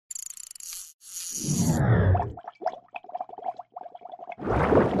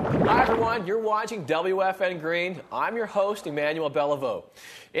everyone, you're watching WFN Green. I'm your host, Emmanuel Beliveau.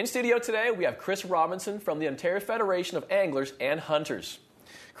 In studio today, we have Chris Robinson from the Ontario Federation of Anglers and Hunters.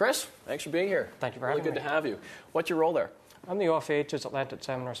 Chris, thanks for being here. Thank you for having me. Really good to have you. What's your role there? I'm the OFAH's Atlantic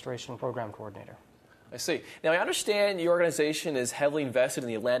Salmon Restoration Program Coordinator. I see. Now, I understand your organization is heavily invested in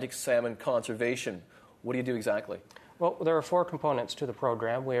the Atlantic salmon conservation. What do you do exactly? Well, there are 4 components to the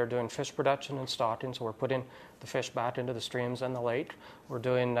program. We are doing fish production and stocking, so we're putting the fish back into the streams and the lake. We're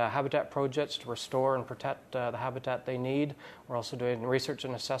doing habitat projects to restore and protect the habitat they need. We're also doing research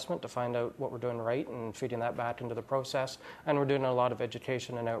and assessment to find out what we're doing right and feeding that back into the process. And we're doing a lot of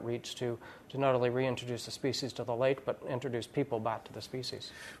education and outreach to not only reintroduce the species to the lake, but introduce people back to the species.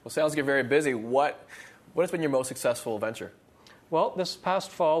 Well, sounds like you're very busy. What has been your most successful venture? Well, this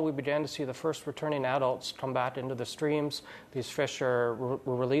past fall, we began to see the first returning adults come back into the streams. These fish were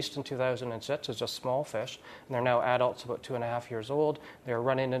released in 2006 as just small fish, and they're now adults about 2.5 years old. They're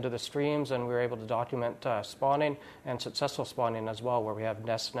running into the streams, and we were able to document spawning and successful spawning as well, where we have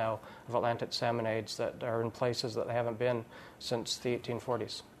nests now of Atlantic salmonids that are in places that they haven't been since the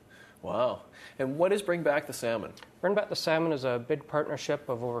 1840s. Wow. And what is Bring Back the Salmon? Bring Back the Salmon is a big partnership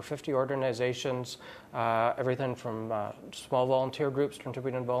of over 50 organizations, everything from small volunteer groups,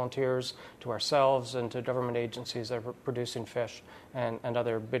 contributing volunteers, to ourselves and to government agencies that are producing fish and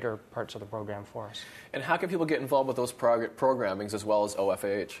other bigger parts of the program for us. And how can people get involved with those programmings as well as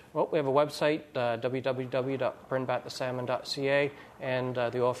OFAH? Well, we have a website, www.bringbackthesalmon.ca, and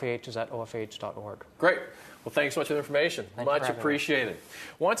the OFAH is at ofah.org. Great. Well, thanks so much for the information. Much appreciated.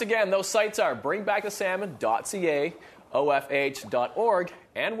 Once again, those sites are bringbackthesalmon.ca, ofah.org,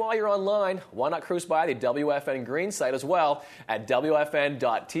 and while you're online, why not cruise by the WFN Green site as well at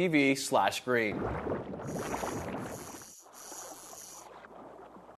wfn.tv/green.